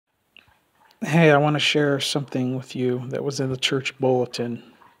Hey, I want to share something with you that was in the church bulletin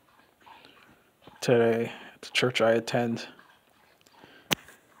today at the church I attend. It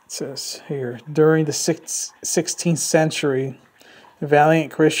says here, during the 16th century,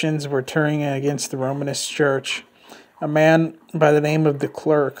 valiant Christians were turning against the Romanist church. A man by the name of the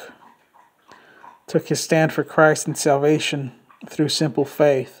clerk took his stand for Christ and salvation through simple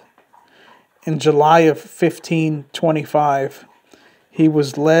faith. In July of 1525, he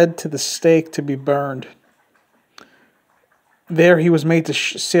was led to the stake to be burned. There he was made to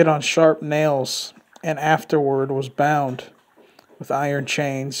sit on sharp nails, and afterward was bound with iron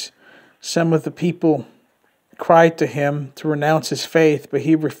chains. Some of the people cried to him to renounce his faith, but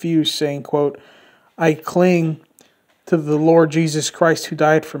he refused, saying, quote, I cling to the Lord Jesus Christ who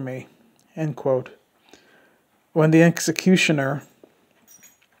died for me. End quote. When the executioner,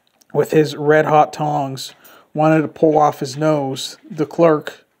 with his red-hot tongs, wanted to pull off his nose, the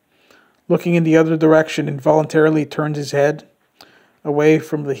clerk, looking in the other direction, involuntarily turned his head away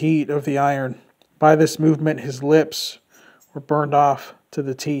from the heat of the iron. By this movement, his lips were burned off to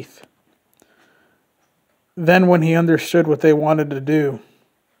the teeth. Then, when he understood what they wanted to do,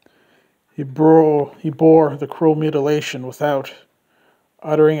 he bore the cruel mutilation without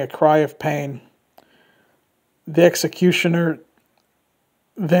uttering a cry of pain. The executioner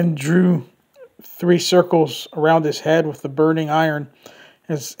then drew 3 circles around his head with the burning iron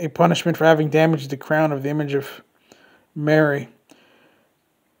as a punishment for having damaged the crown of the image of Mary.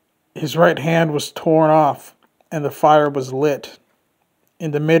 His right hand was torn off, and the fire was lit.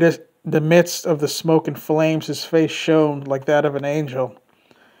 In the midst of the smoke and flames, his face shone like that of an angel.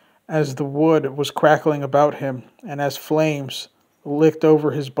 As the wood was crackling about him, and as flames licked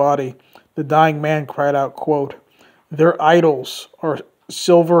over his body, the dying man cried out, quote, their idols are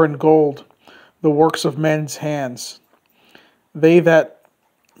silver and gold, the works of men's hands. They that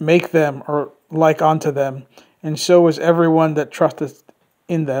make them are like unto them, and so is everyone that trusteth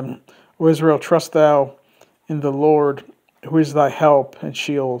in them. O Israel, trust thou in the Lord, who is thy help and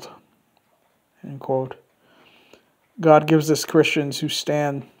shield. End quote. God gives us Christians who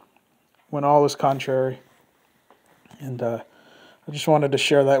stand when all is contrary. And I just wanted to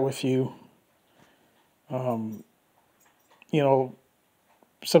share that with you. You know,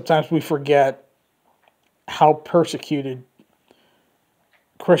 sometimes we forget how persecuted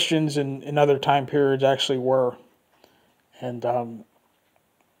Christians in other time periods actually were. And I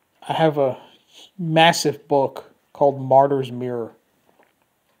have a massive book called Martyr's Mirror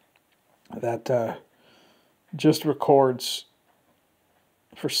that just records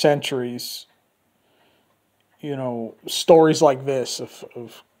for centuries, stories like this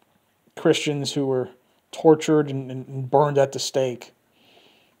of Christians who were tortured and burned at the stake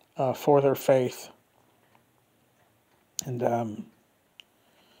for their faith. And,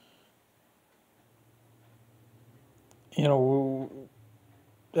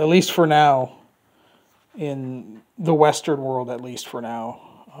 at least for now, in the Western world, at least for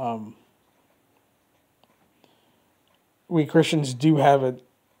now, we Christians do have it,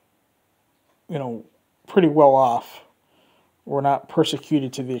 pretty well off. We're not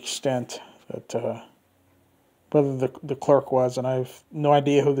persecuted to the extent that brother the clerk was, and I have no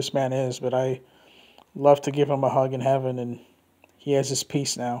idea who this man is, but I love to give him a hug in heaven, and he has his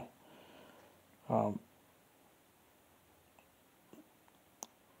peace now.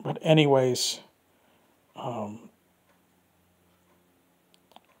 But anyways, remember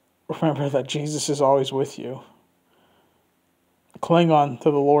that Jesus is always with you. Cling on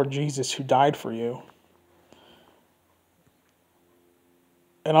to the Lord Jesus who died for you.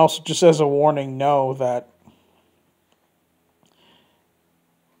 And also, just as a warning, know that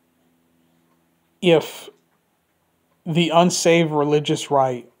if the unsaved religious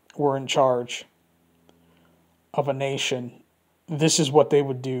right were in charge of a nation, this is what they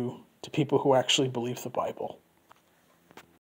would do to people who actually believe the Bible.